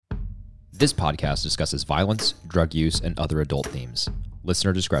This podcast discusses violence, drug use, and other adult themes.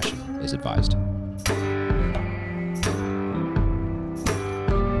 Listener discretion is advised.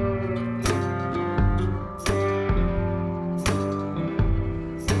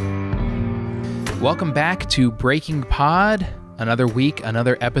 Welcome back to Breaking Pod. Another week,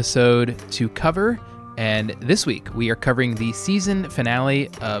 another episode to cover. And this week, we are covering the season finale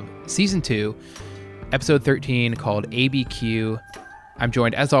of Season 2, Episode 13, called ABQ. I'm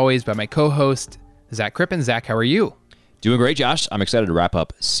joined, as always, by my co-host, Zach Crippen. Zach, how are you? Doing great, Josh. I'm excited to wrap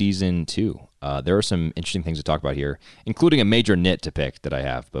up Season 2. There are some interesting things to talk about here, including a major nit to pick that I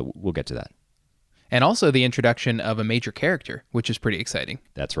have, but we'll get to that. And also the introduction of a major character, which is pretty exciting.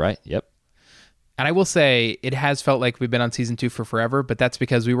 That's right. Yep. And I will say it has felt like we've been on Season 2 for forever, but that's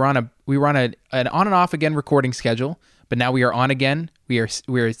because we were on an on and off again recording schedule, but now we are on again. We're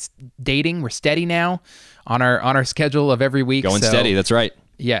dating. We're steady now on our schedule of every week. Going steady. That's right.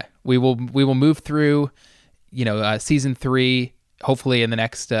 Yeah, we will move through, Season 3 hopefully in the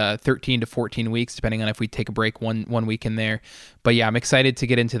next 13 to 14 weeks, depending on if we take a break one week in there. But yeah, I'm excited to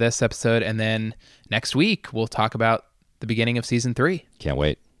get into this episode, and then next week we'll talk about the beginning of Season 3. Can't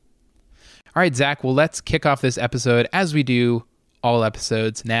wait. All right, Zach, well, let's kick off this episode as we do all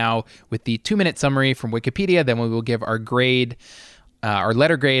episodes now with the 2-minute summary from Wikipedia. Then we will give our grade, our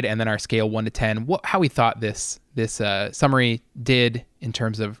letter grade, and then our scale 1 to 10, how we thought this summary did in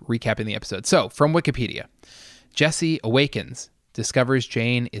terms of recapping the episode. So, from Wikipedia, Jesse awakens, discovers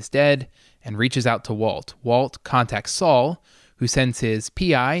Jane is dead, and reaches out to Walt. Walt contacts Saul, who sends his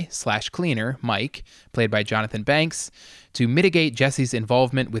PI/cleaner, Mike, played by Jonathan Banks, to mitigate Jesse's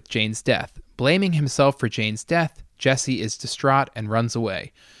involvement with Jane's death. Blaming himself for Jane's death, Jesse is distraught and runs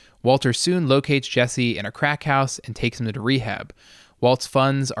away. Walter soon locates Jesse in a crack house and takes him to rehab. Walt's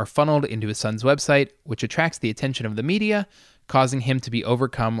funds are funneled into his son's website, which attracts the attention of the media, causing him to be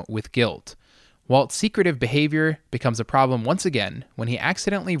overcome with guilt. Walt's secretive behavior becomes a problem once again when he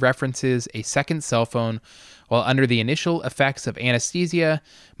accidentally references a second cell phone while under the initial effects of anesthesia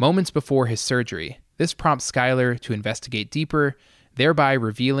moments before his surgery. This prompts Skyler to investigate deeper, thereby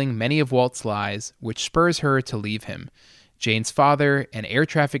revealing many of Walt's lies, which spurs her to leave him. Jane's father, an air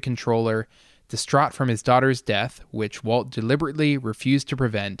traffic controller, distraught from his daughter's death, which Walt deliberately refused to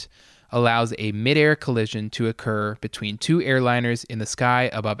prevent, allows a mid-air collision to occur between two airliners in the sky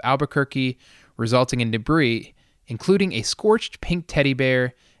above Albuquerque, resulting in debris, including a scorched pink teddy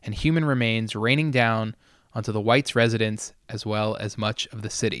bear and human remains raining down onto the Whites' residence as well as much of the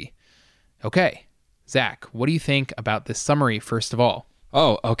city. Okay, Zach, what do you think about this summary, first of all?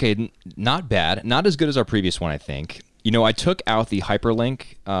 Oh, okay. Not bad. Not as good as our previous one, I think. I took out the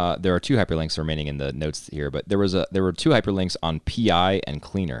hyperlink. There are 2 hyperlinks remaining in the notes here, but there were 2 hyperlinks on PI and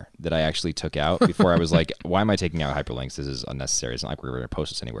Cleaner that I actually took out before I was like, why am I taking out hyperlinks? This is unnecessary. It's not like we're going to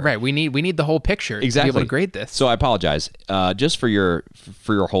post this anywhere. Right. We need the whole picture to be able to grade this. So I apologize. Just for your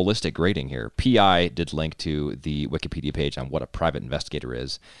holistic grading here, PI did link to the Wikipedia page on what a private investigator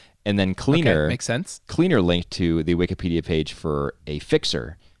is. And then Cleaner, okay, makes sense. Cleaner linked to the Wikipedia page for a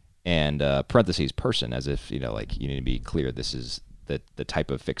fixer and parentheses person, as if, you need to be clear, this is the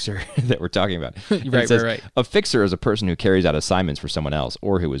type of fixer that we're talking about. Right. A fixer is a person who carries out assignments for someone else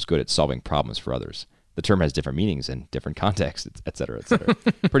or who is good at solving problems for others. The term has different meanings in different contexts, et cetera, et cetera.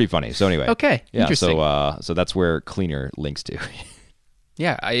 Pretty funny. So anyway. Okay, yeah, interesting. So that's where Cleaner links to.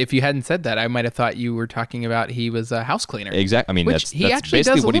 Yeah, if you hadn't said that, I might have thought you were talking about he was a house cleaner. Exactly. I mean, that's actually basically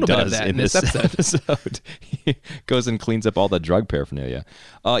does what he bit of does that in this episode. He goes and cleans up all the drug paraphernalia.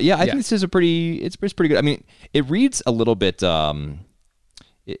 I think this is it's pretty good. I mean, it reads a little bit.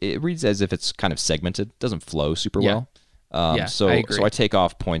 It reads as if it's kind of segmented. It doesn't flow super well. So I agree. So I take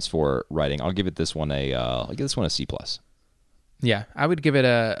off points for writing. I'll give this one a C+. Yeah, I would give it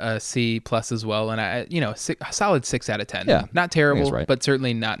a C+ as well, and a solid 6 out of 10. Yeah, not terrible, right. But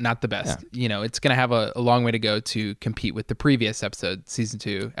certainly not the best. Yeah. It's going to have a long way to go to compete with the previous episode, Season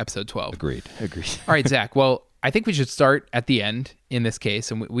 2, Episode 12. Agreed. All right, Zach. Well, I think we should start at the end in this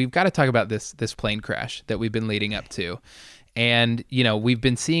case, and we've got to talk about this plane crash that we've been leading up to, and we've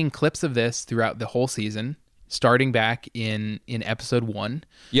been seeing clips of this throughout the whole season, starting back in Episode 1.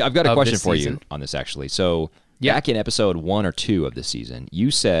 Yeah, I've got a question for you on this actually. So. Yeah. Back in episode 1 or 2 of the season,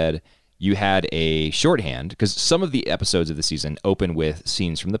 you said you had a shorthand, because some of the episodes of the season open with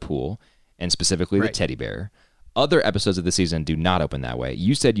scenes from the pool, and specifically the teddy bear. Other episodes of the season do not open that way.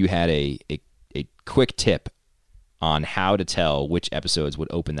 You said you had a quick tip on how to tell which episodes would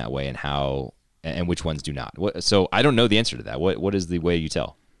open that way and which ones do not. So I don't know the answer to that. What is the way you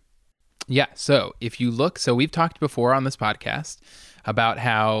tell? Yeah, so if you look, we've talked before on this podcast about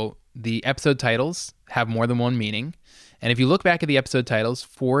how the episode titles have more than one meaning, And if you look back at the episode titles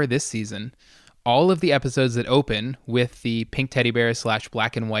for this season, all of the episodes that open with the pink teddy bear /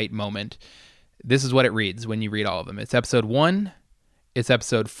 black and white moment, this is what it reads when you read all of them. It's episode 1, it's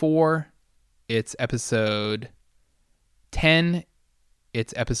episode 4, it's episode 10,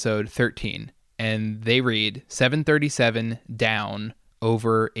 it's episode 13. And they read 737 down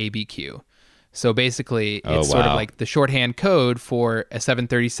over ABQ. So basically, it's sort of like the shorthand code for a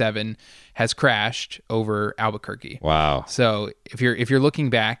 737 has crashed over Albuquerque. Wow. So if you're looking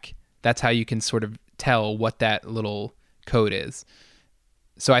back, that's how you can sort of tell what that little code is.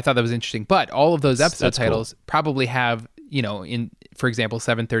 So I thought that was interesting. But all of those episode titles probably have, for example,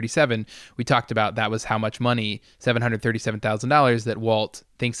 737, we talked about that was how much money, $737,000 that Walt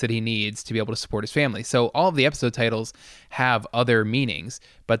thinks that he needs to be able to support his family. So all of the episode titles have other meanings,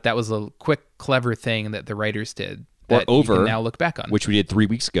 but that was a quick, clever thing that the writers did that Over, you can now look back on. Which we did 3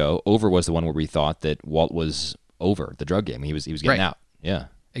 weeks ago. Over was the one where we thought that Walt was over the drug game. He was getting out. Yeah.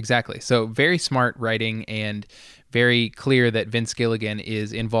 Exactly. So very smart writing and very clear that Vince Gilligan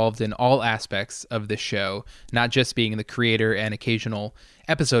is involved in all aspects of the show, not just being the creator and occasional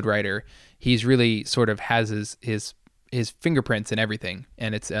episode writer. He's really sort of has his fingerprints in everything,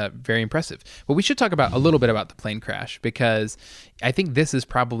 and it's very impressive. But we should talk about a little bit about the plane crash, because I think this is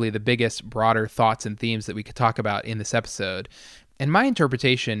probably the biggest, broader thoughts and themes that we could talk about in this episode. And my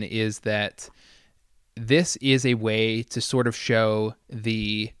interpretation is that this is a way to sort of show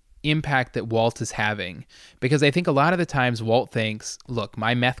the impact that Walt is having, because I think a lot of the times Walt thinks, look,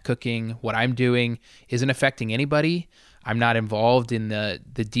 my meth cooking, what I'm doing isn't affecting anybody. I'm not involved in the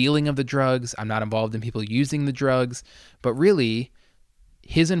dealing of the drugs. I'm not involved in people using the drugs. But really,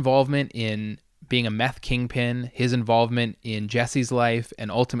 his involvement in being a meth kingpin, his involvement in Jesse's life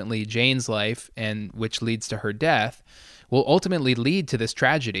and ultimately Jane's life, and which leads to her death, will ultimately lead to this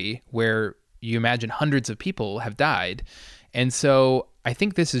tragedy where you imagine hundreds of people have died. And so I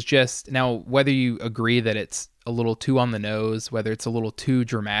think this is just, now, whether you agree that it's a little too on the nose, whether it's a little too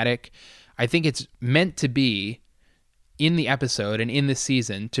dramatic, I think it's meant to be in the episode and in this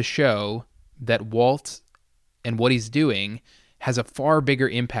season to show that Walt and what he's doing has a far bigger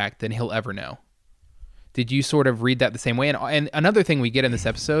impact than he'll ever know. Did you sort of read that the same way? And another thing we get in this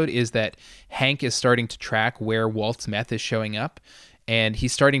episode is that Hank is starting to track where Walt's meth is showing up, and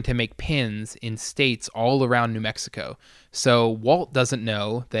he's starting to make pins in states all around New Mexico. So Walt doesn't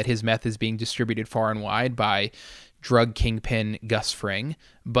know that his meth is being distributed far and wide by drug kingpin Gus Fring,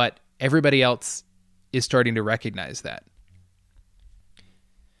 but everybody else is starting to recognize that.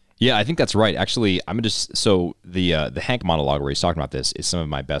 Yeah, I think that's right. Actually, the Hank monologue where he's talking about this is some of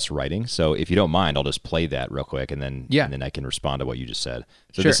my best writing. So if you don't mind, I'll just play that real quick, and then I can respond to what you just said.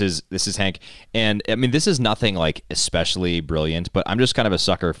 So sure. This is Hank, and I mean, this is nothing like especially brilliant, but I'm just kind of a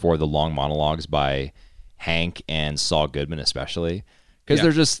sucker for the long monologues by Hank and Saul Goodman, especially because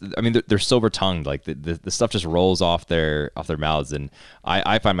they're just, I mean, they're silver tongued. Like the stuff just rolls off their mouths, and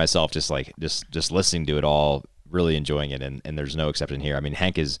I find myself just listening to it all, really enjoying it, and there's no exception here. I mean,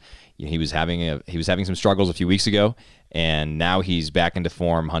 Hank is, he was having some struggles a few weeks ago, and now he's back into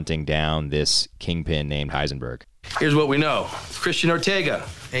form hunting down this kingpin named Heisenberg. Here's what we know. Christian Ortega,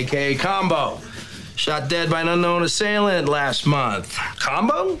 a.k.a. Combo, shot dead by an unknown assailant last month.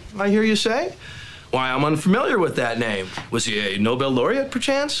 Combo, I hear you say? Why, I'm unfamiliar with that name. Was he a Nobel laureate,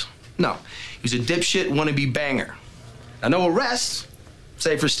 perchance? No, he was a dipshit wannabe banger. Now, no arrests,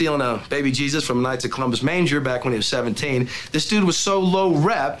 say for stealing a baby Jesus from Knights of Columbus manger back when he was 17. This dude was so low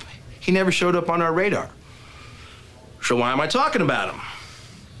rep, he never showed up on our radar. So why am I talking about him?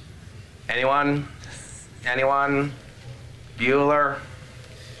 Anyone? Bueller?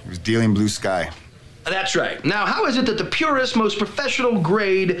 He was dealing blue sky. That's right. Now, how is it that the purest, most professional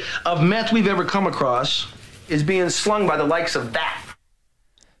grade of meth we've ever come across is being slung by the likes of that?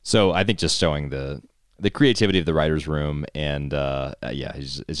 So I think just showing the creativity of the writer's room, and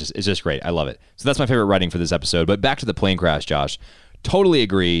it's just great. I love it. So that's my favorite writing for this episode. But back to the plane crash, Josh. Totally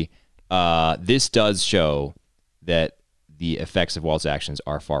agree. This does show that the effects of Walt's actions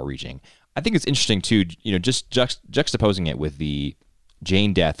are far-reaching. I think it's interesting too, just juxtaposing it with the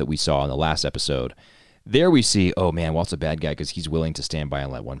Jane death that we saw in the last episode. There we see, oh man, Walt's a bad guy because he's willing to stand by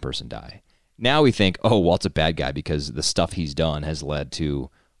and let one person die. Now we think, oh, Walt's a bad guy because the stuff he's done has led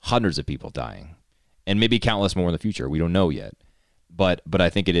to hundreds of people dying, and maybe countless more in the future. We don't know yet, but I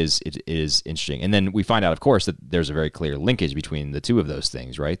think it is interesting. And then we find out, of course, that there's a very clear linkage between the two of those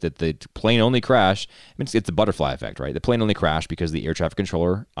things, right? That the plane only crashed. I mean, it's the butterfly effect, right? The plane only crashed because the air traffic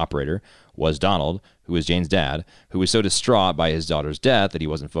controller operator was Donald, who was Jane's dad, who was so distraught by his daughter's death that he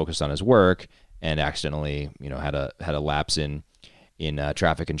wasn't focused on his work and accidentally, had a lapse in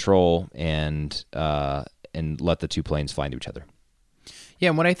traffic control, and and let the two planes fly into each other. Yeah,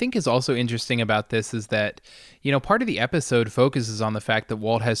 and what I think is also interesting about this is that, part of the episode focuses on the fact that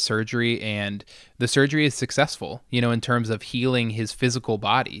Walt has surgery and the surgery is successful, in terms of healing his physical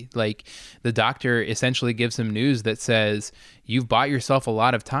body. Like, the doctor essentially gives him news that says, you've bought yourself a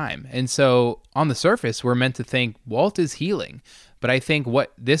lot of time. And so on the surface, we're meant to think Walt is healing. But I think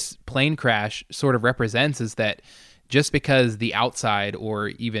what this plane crash sort of represents is that just because the outside, or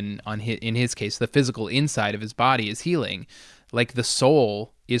even in his case, the physical inside of his body is healing, like the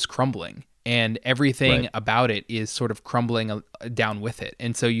soul is crumbling and everything about it is sort of crumbling down with it.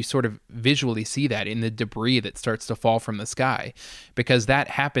 And so you sort of visually see that in the debris that starts to fall from the sky, because that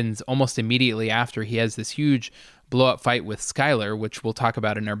happens almost immediately after he has this huge blow-up fight with Skyler, which we'll talk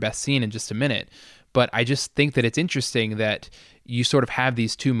about in our best scene in just a minute. But I just think that it's interesting that you sort of have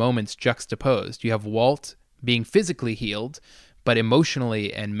these two moments juxtaposed. You have Walt being physically healed, but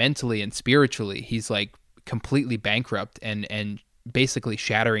emotionally and mentally and spiritually, he's like completely bankrupt and basically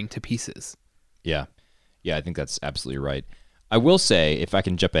shattering to pieces. Yeah, I think that's absolutely right. I will say, if I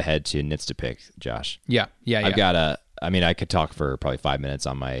can jump ahead to nits to pick, Josh. Yeah. I've got I could talk for probably 5 minutes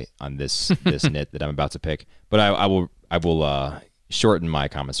on this nit that I'm about to pick, but I will shorten my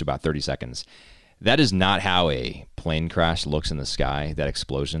comments to about 30 seconds. That is not how a plane crash looks in the sky, that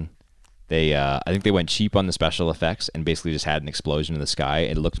explosion. I think they went cheap on the special effects and basically just had an explosion in the sky.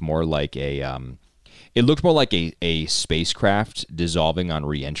 It looked more like a spacecraft dissolving on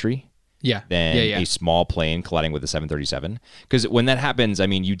re-entry than a small plane colliding with a 737. Because when that happens,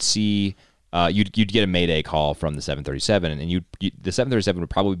 you'd see you'd get a Mayday call from the 737, and the 737 would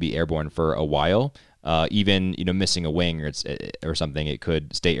probably be airborne for a while. Even missing a wing or something, it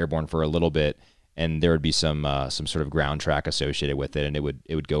could stay airborne for a little bit, and there would be some sort of ground track associated with it, and it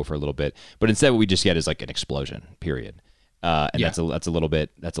would go for a little bit. But instead, what we just get is like an explosion. Period. That's a little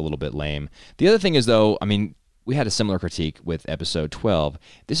bit lame. The other thing is, though, we had a similar critique with episode 12.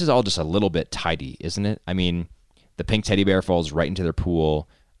 This is all just a little bit tidy, isn't it? The pink teddy bear falls right into their pool.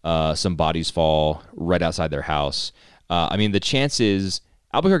 Some bodies fall right outside their house. The chances,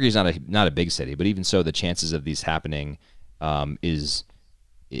 Albuquerque is not a big city, but even so, the chances of these happening is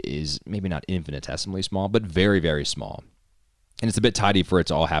maybe not infinitesimally small, but very, very small. And it's a bit tidy for it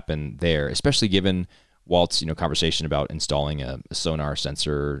to all happen there, especially given Walt's conversation about installing a sonar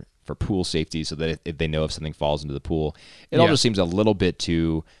sensor for pool safety, so that if they know if something falls into the pool, it all just seems a little bit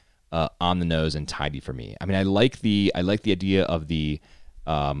too on the nose and tidy for me. I like the idea of the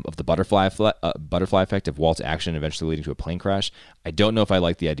butterfly effect of Walt's action eventually leading to a plane crash. I don't know if I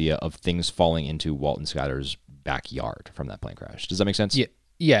like the idea of things falling into Walt and Skyler's backyard from that plane crash. Does that make sense?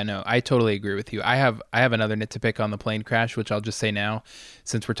 Yeah, no, I totally agree with you. I have another nit to pick on the plane crash, which I'll just say now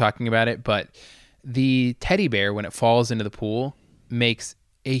since we're talking about it. But the teddy bear, when it falls into the pool, makes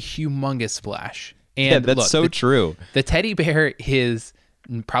a humongous splash. And that's true. The teddy bear is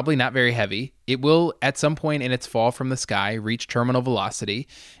probably not very heavy. It will, at some point in its fall from the sky, reach terminal velocity,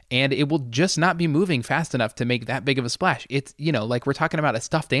 and it will just not be moving fast enough to make that big of a splash. It's, like we're talking about a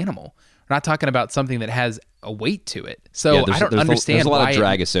stuffed animal. We're not talking about something that has a weight to it. So I don't understand there's a lot why of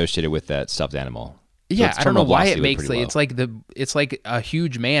drag associated with that stuffed animal. Yeah, I don't know why it makes it. It's like a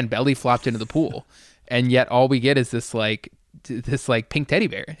huge man belly flopped into the pool, and yet all we get is this pink teddy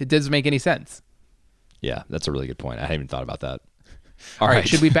bear. It doesn't make any sense. Yeah, that's a really good point. I hadn't even thought about that. All right,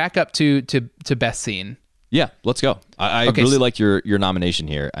 should we back up to best scene? Yeah, let's go. I really like your nomination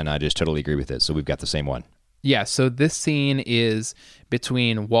here, and I just totally agree with it. So we've got the same one. Yeah, so this scene is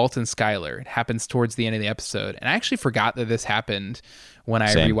between Walt and Skyler. It happens towards the end of the episode. And I actually forgot that this happened when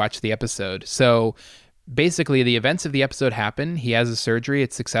I rewatched the episode. So basically, the events of the episode happen. He has a surgery.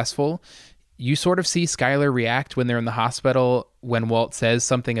 It's successful. You sort of see Skyler react when they're in the hospital when Walt says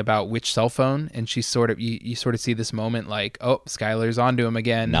something about which cell phone. And she's you sort of see this moment like, oh, Skyler's onto him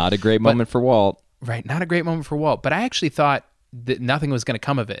again. Not a great moment for Walt. Right, not a great moment for Walt. But I actually thought that nothing was going to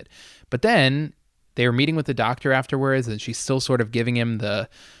come of it. But then they were meeting with the doctor afterwards, and she's still sort of giving him the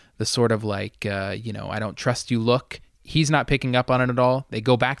sort of like, I don't trust you look. He's not picking up on it at all. They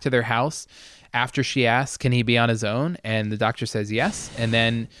go back to their house after she asks, can he be on his own? And the doctor says yes. And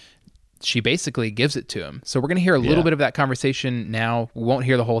then she basically gives it to him. So we're going to hear a little bit of that conversation now. We won't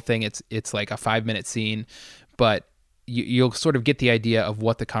hear the whole thing. It's like a 5-minute scene, but you'll sort of get the idea of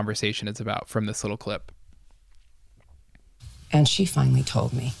what the conversation is about from this little clip. And she finally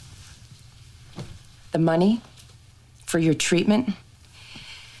told me. The money for your treatment,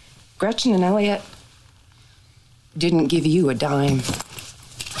 Gretchen and Elliot didn't give you a dime.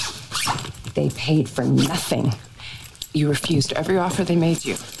 They paid for nothing. You refused every offer they made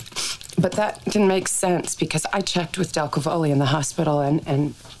you. But that didn't make sense because I checked with Del Cavoli in the hospital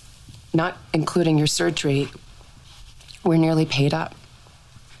and not including your surgery, we're nearly paid up.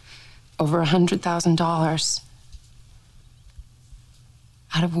 Over $100,000.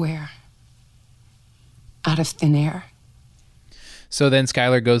 Out of where? Out of thin air. So then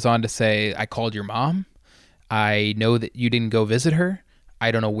Skyler goes on to say, I called your mom. I know that you didn't go visit her.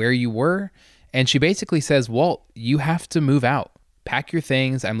 I don't know where you were. And she basically says, Walt, you have to move out. Pack your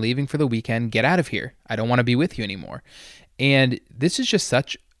things. I'm leaving for the weekend. Get out of here. I don't want to be with you anymore. And this is just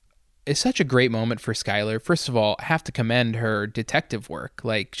such a great moment for Skyler. First of all, I have to commend her detective work.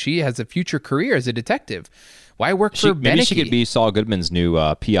 Like, she has a future career as a detective. Why work for Beneke? Maybe she could be Saul Goodman's new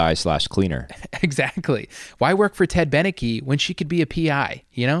PI/cleaner. Exactly. Why work for Ted Beneke when she could be a PI?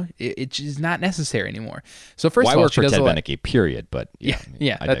 You know, it's just not necessary anymore. So first Why of all, work she for does Ted Beneke? Period. But yeah,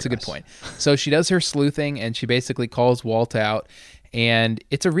 that's a good point. So she does her sleuthing, and she basically calls Walt out. And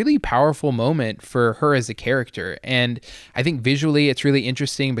it's a really powerful moment for her as a character. And I think visually it's really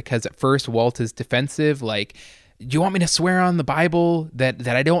interesting because at first Walt is defensive, like, do you want me to swear on the Bible that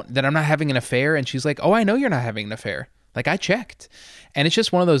I'm not having an affair? And she's like, oh, I know you're not having an affair. Like, I checked. And it's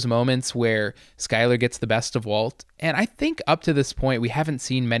just one of those moments where Skyler gets the best of Walt. And I think up to this point, we haven't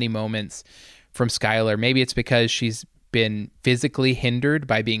seen many moments from Skyler. Maybe it's because she's been physically hindered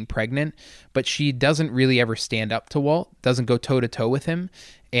by being pregnant, but she doesn't really ever stand up to Walt, doesn't go toe to toe with him.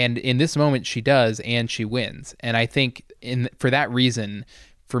 And in this moment she does, and she wins. And I think for that reason,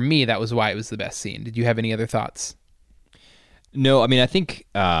 for me, that was why it was the best scene. Did you have any other thoughts? No, I mean, I think,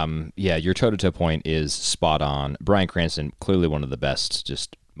 your toe to toe point is spot on. Bryan Cranston, clearly one of the best,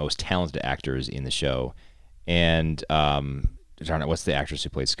 just most talented actors in the show. And, what's the actress who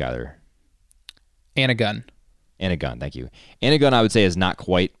played Skyler? Anna Gunn. Anna Gunn, thank you. Anna Gunn, I would say, is not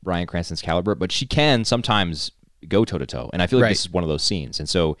quite Bryan Cranston's caliber, but she can sometimes go toe-to-toe, and I feel like this is one of those scenes. And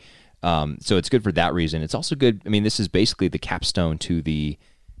so it's good for that reason. It's also good, I mean, this is basically the capstone to the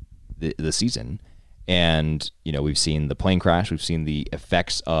season, and, you know, we've seen the plane crash, we've seen the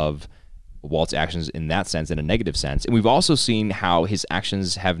effects of Walt's actions in that sense, in a negative sense, and we've also seen how his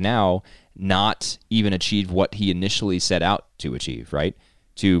actions have now not even achieved what he initially set out to achieve, right?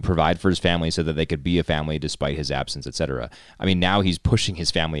 To provide for his family so that they could be a family despite his absence, etc. I mean, now he's pushing his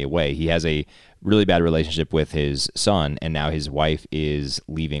family away. He has a really bad relationship with his son, and now his wife is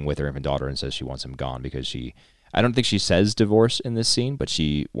leaving with her infant daughter and says she wants him gone because I don't think she says divorce in this scene, but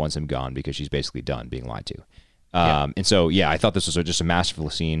she wants him gone because she's basically done being lied to. And so, I thought this was just a masterful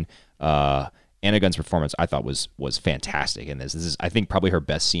scene. Anna Gunn's performance, I thought, was fantastic in this. This is, I think, probably her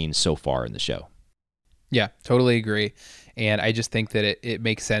best scene so far in the show. Yeah, totally agree. And I just think that it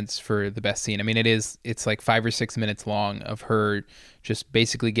makes sense for the best scene. I mean, it's like 5 or 6 minutes long of her just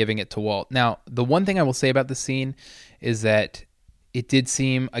basically giving it to Walt. Now, the one thing I will say about the scene is that it did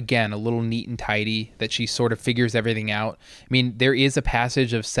seem, again, a little neat and tidy, that she sort of figures everything out. I mean, there is a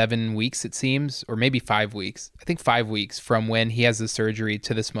passage of 7 weeks, it seems, or maybe 5 weeks. I think 5 weeks from when he has the surgery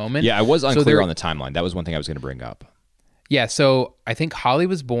to this moment. Yeah, I was unclear on the timeline. That was one thing I was going to bring up. Yeah, so I think Holly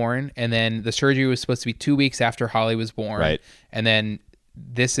was born, and then the surgery was supposed to be 2 weeks after Holly was born. Right. And then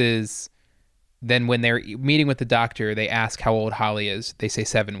then when they're meeting with the doctor, they ask how old Holly is. They say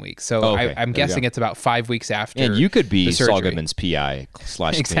 7 weeks. So I'm guessing it's about 5 weeks after. And you could be Saul Goodman's PI /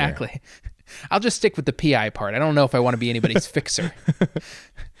 Exactly. I'll just stick with the PI part. I don't know if I want to be anybody's fixer.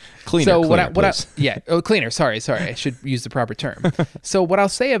 Cleaner. Cleaner. Sorry. I should use the proper term. So what I'll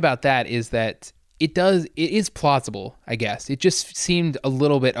say about that is that it is plausible, I guess. It just seemed a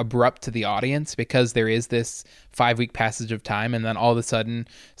little bit abrupt to the audience because there is this 5-week passage of time, and then all of a sudden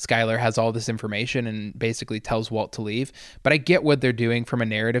Skyler has all this information and basically tells Walt to leave. But I get what they're doing from a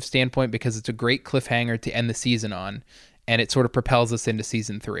narrative standpoint because it's a great cliffhanger to end the season on, and it sort of propels us into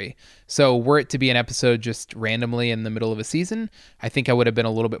season 3. So were it to be an episode just randomly in the middle of a season, I think I would have been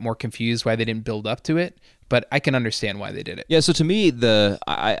a little bit more confused why they didn't build up to it. But I can understand why they did it. Yeah, so to me,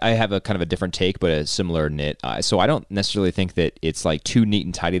 I have a kind of a different take, but a similar knit. So I don't necessarily think that it's like too neat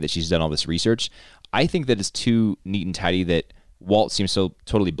and tidy that she's done all this research. I think that it's too neat and tidy that Walt seems so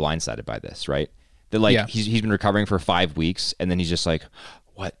totally blindsided by this, right? That he's been recovering for 5 weeks, and then he's just like,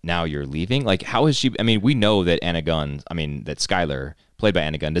 what, now you're leaving? Like, how is she? I mean, we know that that Skyler, played by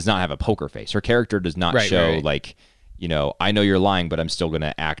Anna Gunn, does not have a poker face. Her character does not show like, you know, I know you're lying, but I'm still going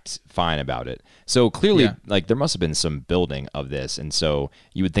to act fine about it. So clearly, like, there must have been some building of this. And so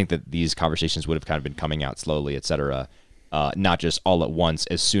you would think that these conversations would have kind of been coming out slowly, et cetera, not just all at once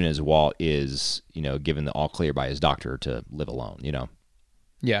as soon as Walt is, you know, given the all clear by his doctor to live alone, you know?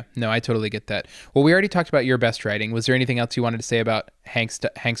 Yeah, no, I totally get that. Well, we already talked about your best writing. Was there anything else you wanted to say about Hank's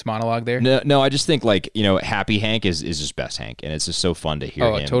monologue there? No, I just think, like, you know, Happy Hank is just best Hank. And it's just so fun to hear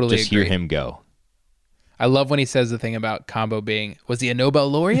him. Totally just agree. Hear him go. I love when he says the thing about Combo being, was he a Nobel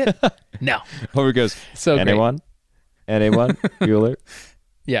laureate? No. Oh, it goes, So great. anyone? Bueller?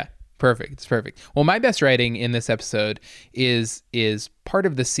 Yeah, perfect. It's perfect. Well, my best writing in this episode is part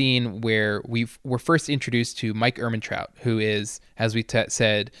of the scene where we're first introduced to Mike Ehrmantraut, who is, as we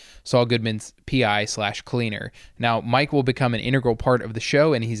said, Saul Goodman's PI/cleaner. Now, Mike will become an integral part of the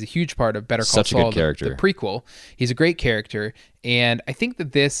show, and he's a huge part of Better Call Such a Saul, good character. the prequel. He's a great character, and I think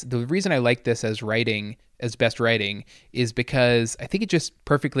that the reason I like this as best writing is because I think it just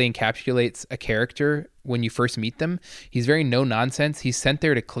perfectly encapsulates a character when you first meet them. He's very no nonsense. He's sent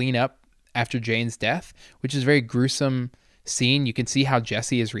there to clean up after Jane's death, which is a very gruesome scene. You can see how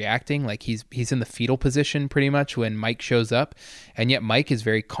Jesse is reacting. Like he's in the fetal position pretty much when Mike shows up. And yet Mike is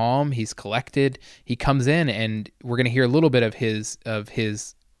very calm. He's collected. He comes in, and we're going to hear a little bit of his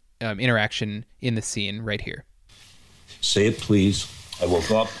interaction in the scene right here. Say it, please. I woke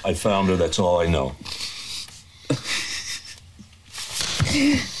up, I found her, that's all I know.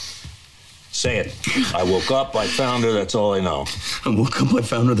 Say it. I woke up, I found her, that's all I know. I woke up, I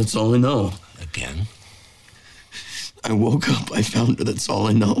found her, that's all I know. Again. I woke up, I found her, that's all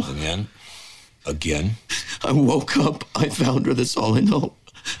I know. Again. Again. I woke up, I found her, that's all I know.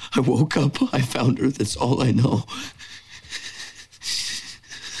 I woke up, I found her, that's all I know.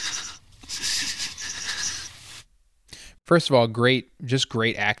 First of all, great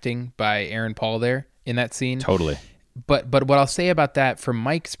acting by Aaron Paul there in that scene. Totally. But what I'll say about that from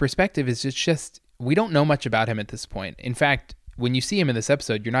Mike's perspective is it's just we don't know much about him at this point. In fact, when you see him in this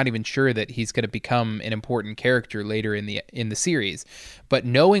episode, you're not even sure that he's going to become an important character later in the series. But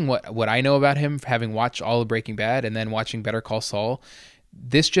knowing what I know about him, having watched all of Breaking Bad and then watching Better Call Saul,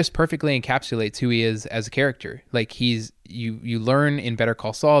 this just perfectly encapsulates who he is as a character. Like you learn in Better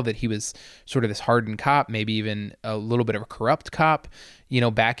Call Saul that he was sort of this hardened cop, maybe even a little bit of a corrupt cop,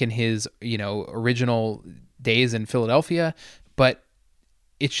 back in his, original days in Philadelphia. But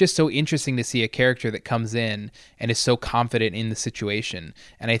it's just so interesting to see a character that comes in and is so confident in the situation.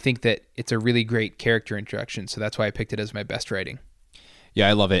 And I think that it's a really great character introduction. So that's why I picked it as my best writing. Yeah,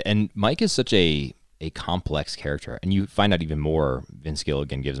 I love it. And Mike is such a complex character, and you find out even more. Vince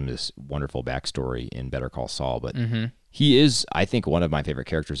Gilligan gives him this wonderful backstory in Better Call Saul, but he is, I think, one of my favorite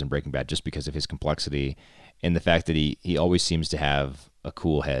characters in Breaking Bad just because of his complexity and the fact that he always seems to have a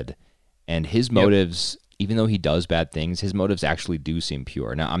cool head, and his motives, even though he does bad things, his motives actually do seem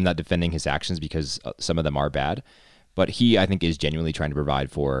pure. Now, I'm not defending his actions because some of them are bad, but he, I think, is genuinely trying to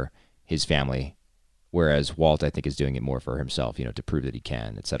provide for his family, whereas Walt, I think, is doing it more for himself, to prove that he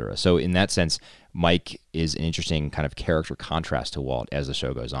can, etc. So in that sense, Mike is an interesting kind of character contrast to Walt as the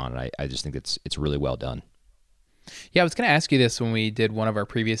show goes on, and I just think it's really well done. Yeah, I was going to ask you this when we did one of our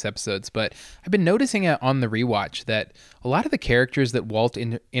previous episodes, but I've been noticing it on the rewatch that a lot of the characters that Walt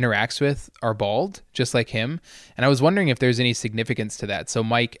interacts with are bald, just like him. And I was wondering if there's any significance to that. So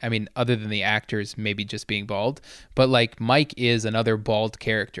Mike, other than the actors maybe just being bald, but like Mike is another bald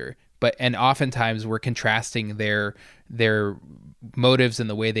character. And oftentimes we're contrasting their motives and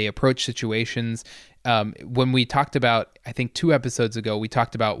the way they approach situations. When we talked about, I think 2 episodes ago, we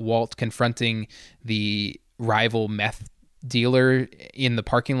talked about Walt confronting the rival meth dealer in the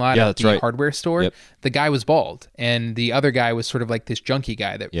parking lot at the hardware store. Yep. The guy was bald, and the other guy was sort of like this junkie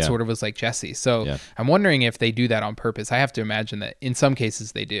guy that sort of was like Jesse. So I'm wondering if they do that on purpose. I have to imagine that in some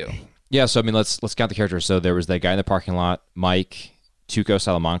cases they do. Yeah. So let's count the characters. So there was that guy in the parking lot, Mike. Tuco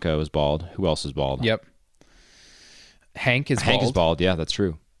Salamanca was bald. Who else is bald? Yep. Hank is bald. Hank is bald. Yeah, that's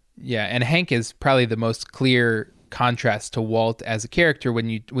true. Yeah, and Hank is probably the most clear contrast to Walt as a character when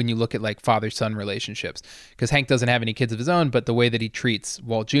you look at like father-son relationships, because Hank doesn't have any kids of his own, but the way that he treats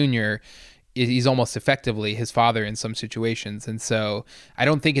Walt Jr., he's almost effectively his father in some situations. And so I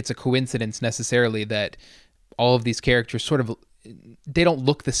don't think it's a coincidence necessarily that all of these characters sort of, they don't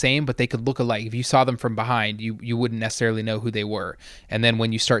look the same, but they could look alike. If you saw them from behind, you wouldn't necessarily know who they were. And then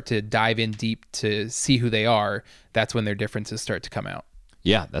when you start to dive in deep to see who they are, that's when their differences start to come out.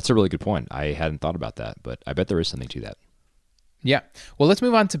 Yeah, that's a really good point. I hadn't thought about that, but I bet there is something to that. Yeah. Well, let's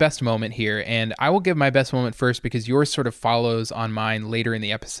move on to best moment here. And I will give my best moment first because yours sort of follows on mine later in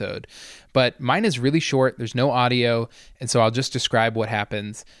the episode. But mine is really short. There's no audio. And so I'll just describe what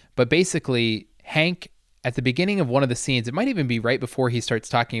happens. But basically, Hank, at the beginning of one of the scenes, it might even be right before he starts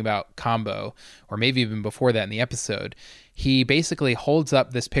talking about Combo, or maybe even before that in the episode, he basically holds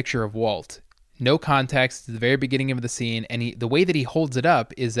up this picture of Walt. No context, at the very beginning of the scene, and the way that he holds it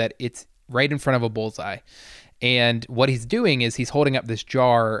up is that it's right in front of a bullseye. And what he's doing is he's holding up this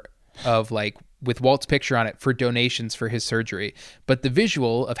jar of like with Walt's picture on it for donations for his surgery. But the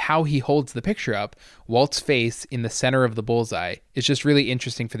visual of how he holds the picture up, Walt's face in the center of the bullseye, is just really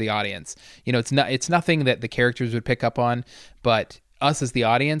interesting for the audience. You know, it's nothing that the characters would pick up on, but us as the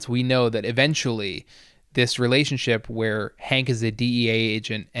audience, we know that eventually this relationship where Hank is a DEA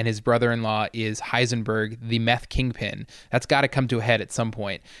agent and his brother-in-law is Heisenberg, the meth kingpin, that's got to come to a head at some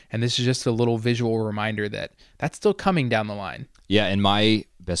point. And this is just a little visual reminder that that's still coming down the line. Yeah, and my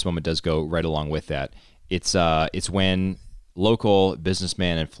best moment does go right along with that. It's when local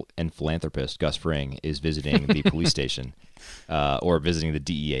businessman and philanthropist Gus Fring is visiting the police station or visiting the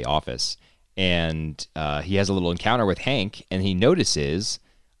DEA office. And he has a little encounter with Hank, and he notices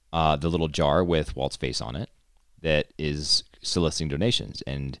the little jar with Walt's face on it that is soliciting donations,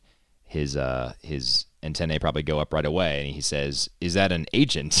 and his antennae probably go up right away, and he says, "Is that an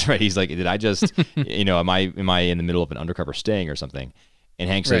agent?" Right? He's like, "Did I just, am I in the middle of an undercover sting or something?" And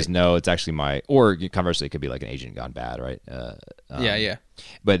Hank says, "No, it's actually or conversely, it could be like an agent gone bad, right?" Yeah.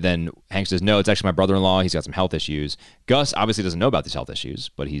 But then Hank says, "No, it's actually my brother-in-law. He's got some health issues." Gus obviously doesn't know about these health issues,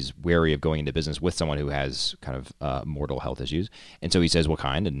 but he's wary of going into business with someone who has kind of mortal health issues. And so he says, "What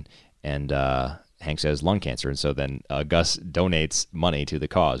kind?" And Hank says, "Lung cancer." And so then Gus donates money to the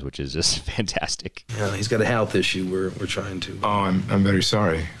cause, which is just fantastic. Yeah, he's got a health issue we're trying to. Oh, I'm very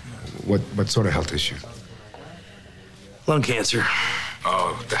sorry. What sort of health issue? Lung cancer.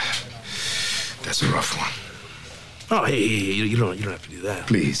 Oh, that's a rough one. Oh, hey, you don't have to do that.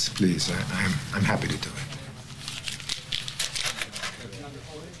 Please, I'm happy to do it.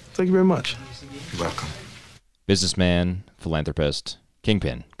 Thank you very much. You're welcome. Businessman, philanthropist,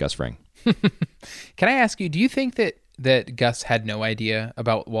 kingpin, Gus Fring. Can I ask you, do you think that Gus had no idea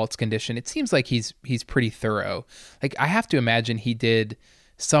about Walt's condition? It seems like he's pretty thorough. Like, I have to imagine he did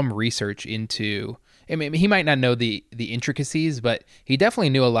some research into, I mean, he might not know the intricacies, but he definitely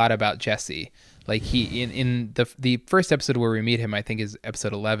knew a lot about Jesse. Like, he in the first episode where we meet him, I think is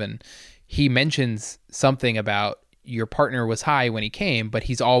episode 11, he mentions something about your partner was high when he came, but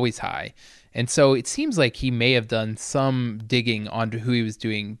he's always high. And so it seems like he may have done some digging onto who he was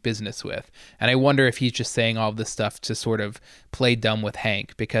doing business with. And I wonder if he's just saying all of this stuff to sort of play dumb with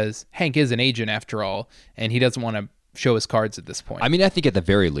Hank, because Hank is an agent after all, and he doesn't want to show his cards at this point. I mean, I think at the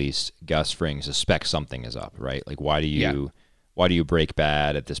very least, Gus Fring suspects something is up, right? Like, why do you break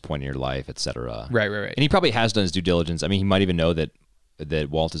bad at this point in your life, etc. Right. And he probably has done his due diligence. I mean, he might even know that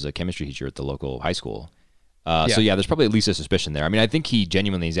Walt is a chemistry teacher at the local high school. So yeah, there's probably at least a suspicion there. I mean, I think he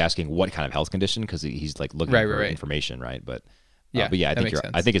genuinely is asking what kind of health condition, because he's like looking for information, right? But yeah,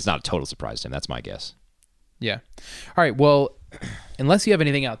 I think it's not a total surprise to him. That's my guess. Yeah. All right. Well, unless you have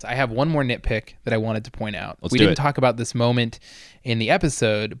anything else, I have one more nitpick that I wanted to point out. We didn't talk about this moment in the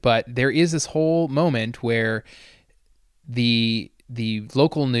episode, but there is this whole moment where the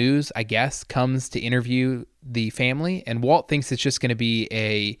local news, I guess, comes to interview the family, and Walt thinks it's just going to be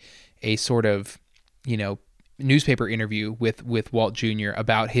a sort of, newspaper interview with Walt Jr.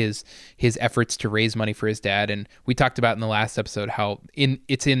 about his efforts to raise money for his dad. And we talked about in the last episode how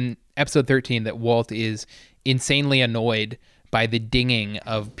it's in episode 13 that Walt is insanely annoyed by the dinging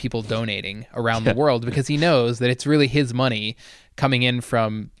of people donating around the world, because he knows that it's really his money coming in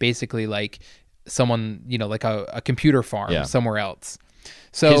from basically like someone, like a computer farm somewhere else.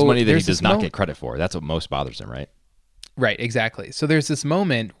 So his money that he does not get credit for. That's what most bothers him, right? Right, exactly. So there's this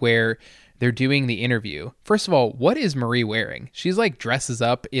moment where they're doing the interview. First of all, what is Marie wearing? She's like dresses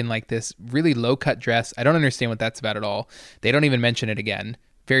up in like this really low cut dress. I don't understand what that's about at all. They don't even mention it again.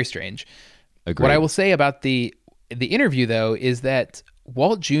 Very strange. Agreed. What I will say about the interview though is that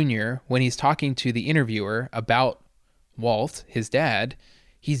Walt Jr., when he's talking to the interviewer about Walt, his dad,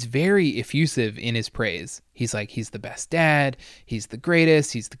 he's very effusive in his praise. He's like, he's the best dad. He's the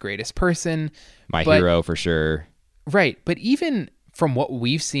greatest person. My hero for sure. Right. But even from what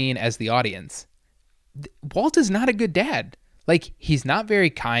we've seen as the audience, Walt is not a good dad. Like, he's not very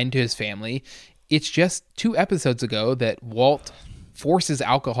kind to his family. It's just 2 episodes ago that Walt forces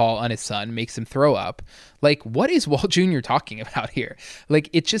alcohol on his son, makes him throw up. Like, what is Walt Jr. talking about here? Like,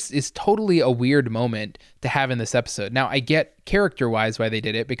 it just is totally a weird moment to have in this episode. Now, I get character-wise why they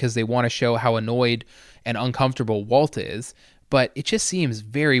did it, because they want to show how annoyed and uncomfortable Walt is, but it just seems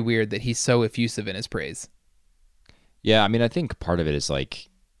very weird that he's so effusive in his praise. Yeah, I mean, I think part of it is like,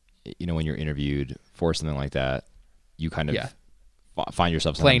 when you're interviewed for something like that, you kind of find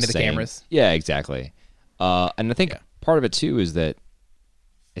yourself playing to the cameras. Yeah, exactly. And I think part of it too is that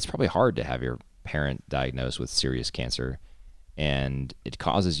it's probably hard to have your parent diagnosed with serious cancer, and it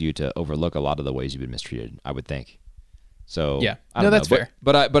causes you to overlook a lot of the ways you've been mistreated, I would think. So yeah, I don't know. That's fair.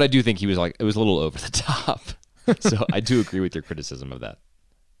 But I do think he was like, it was a little over the top. So I do agree with your criticism of that.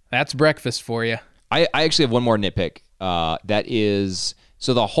 That's breakfast for you. I actually have one more nitpick. That is,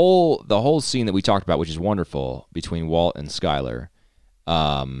 so the whole scene that we talked about, which is wonderful, between Walt and Skyler,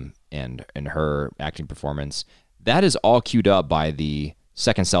 and her acting performance, that is all queued up by the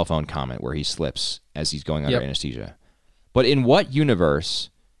second cell phone comment where he slips as he's going under anesthesia. But in what universe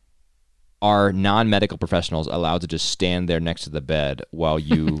are non-medical professionals allowed to just stand there next to the bed while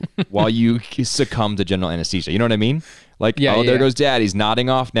you succumb to general anesthesia? You know what I mean? Like, there goes Dad. He's nodding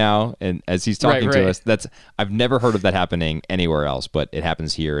off now, and as he's talking to us, I've never heard of that happening anywhere else, but it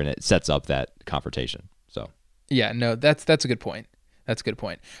happens here, and it sets up that confrontation. So, yeah, no, that's a good point. That's a good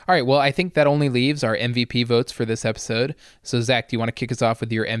point. All right, well, I think that only leaves our MVP votes for this episode. So, Zach, do you want to kick us off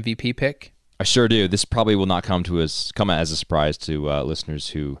with your MVP pick? I sure do. This probably will not come as a surprise to listeners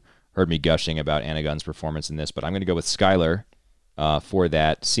who heard me gushing about Anna Gunn's performance in this, but I'm going to go with Skyler for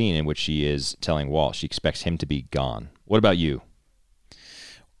that scene in which she is telling Walt she expects him to be gone. What about you?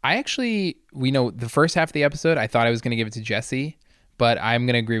 The first half of the episode, I thought I was going to give it to Jesse, but I'm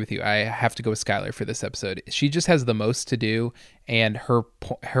going to agree with you. I have to go with Skyler for this episode. She just has the most to do, and her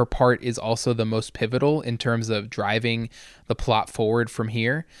part is also the most pivotal in terms of driving the plot forward from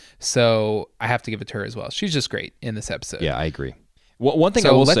here. So I have to give it to her as well. She's just great in this episode. Yeah, I agree. One thing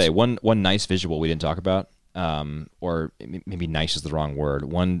I will say, one nice visual we didn't talk about, or maybe nice is the wrong word,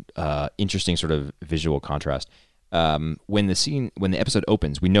 one interesting sort of visual contrast. When the episode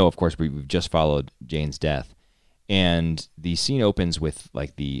opens, we know, of course, we've just followed Jane's death, and the scene opens with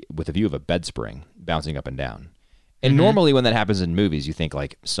a view of a bed spring bouncing up and down. And normally when that happens in movies, you think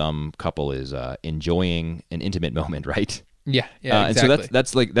like some couple is enjoying an intimate moment, right? Yeah, exactly. And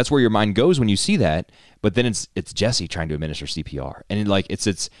so that's where your mind goes when you see that. But then it's Jesse trying to administer CPR, and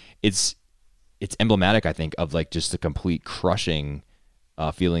it's emblematic, I think, of like just the complete crushing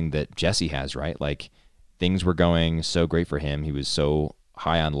feeling that Jesse has, right? Like things were going so great for him. He was so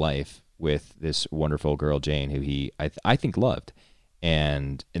high on life with this wonderful girl Jane, who he I think loved,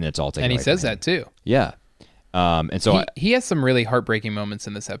 and it's all taken. And he away says from him. that too. Yeah. And so he has some really heartbreaking moments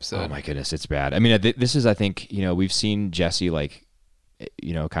in this episode. Oh my goodness, it's bad. I mean, this is, I think, we've seen Jesse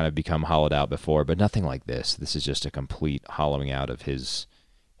kind of become hollowed out before, but nothing like this. This is just a complete hollowing out of his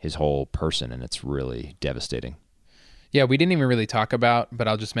whole person, and it's really devastating. Yeah, we didn't even really talk about, but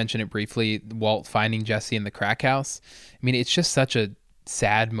I'll just mention it briefly, Walt finding Jesse in the crack house. I mean, it's just such a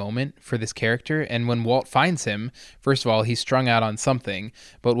sad moment for this character. And when Walt finds him, first of all, he's strung out on something,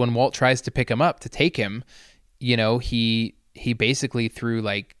 but when Walt tries to pick him up to take him, he basically through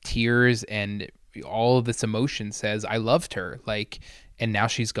like tears and all of this emotion says, I loved her, and now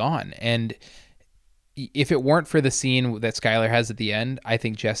she's gone. And if it weren't for the scene that Skyler has at the end, I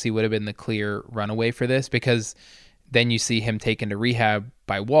think Jesse would have been the clear runaway for this, because then you see him taken to rehab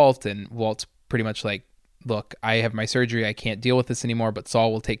by Walt, and Walt's pretty much like, look, I have my surgery, I can't deal with this anymore, but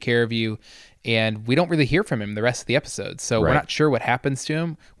Saul will take care of you. And we don't really hear from him the rest of the episode. So We're not sure what happens to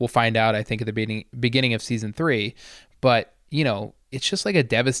him. We'll find out, I think, at the beginning of season 3. But, it's just like a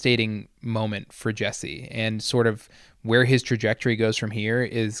devastating moment for Jesse, and sort of where his trajectory goes from here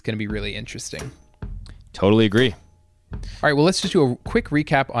is going to be really interesting. Totally agree. All right, well, let's just do a quick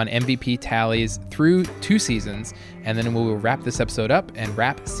recap on MVP tallies through 2 seasons, and then we will wrap this episode up and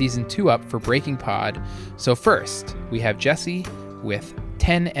wrap season 2 up for Breaking Pod. So first, we have Jesse with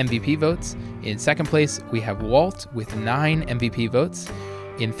 10 MVP votes. In second place, we have Walt with 9 MVP votes.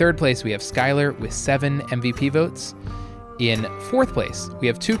 In third place, we have Skyler with 7 MVP votes. In fourth place, we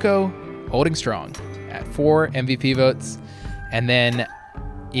have Tuco holding strong at 4 MVP votes. And then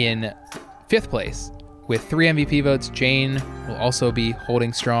in fifth place, with 3 MVP votes, Jane will also be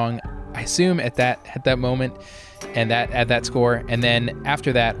holding strong, I assume, at that moment, and at that score. And then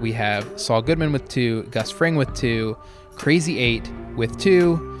after that, we have Saul Goodman with 2, Gus Fring with 2, Crazy 8 with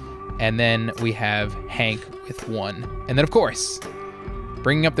 2, and then we have Hank with 1. And then, of course,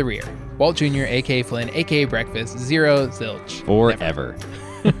 bringing up the rear, Walt Jr., a.k.a. Flynn, a.k.a. Breakfast, 0 zilch. Forever.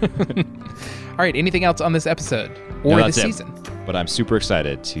 All right, anything else on this episode or this season? But I'm super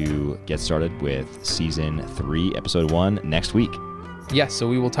excited to get started with season 3, episode 1 next week. Yes, so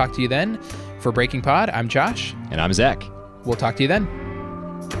we will talk to you then. For Breaking Pod, I'm Josh. And I'm Zach. We'll talk to you then.